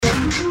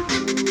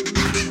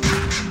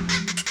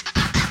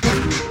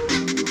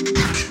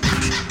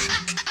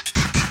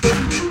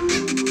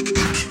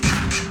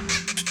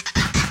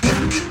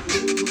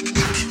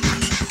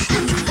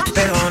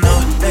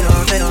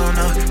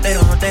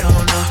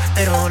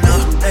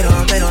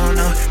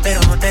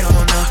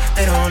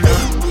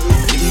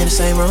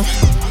Same room,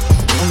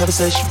 no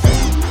conversation.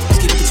 Let's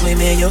keep it between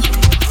me and you.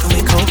 Can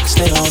we cool?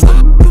 Stay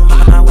on. You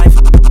my wife.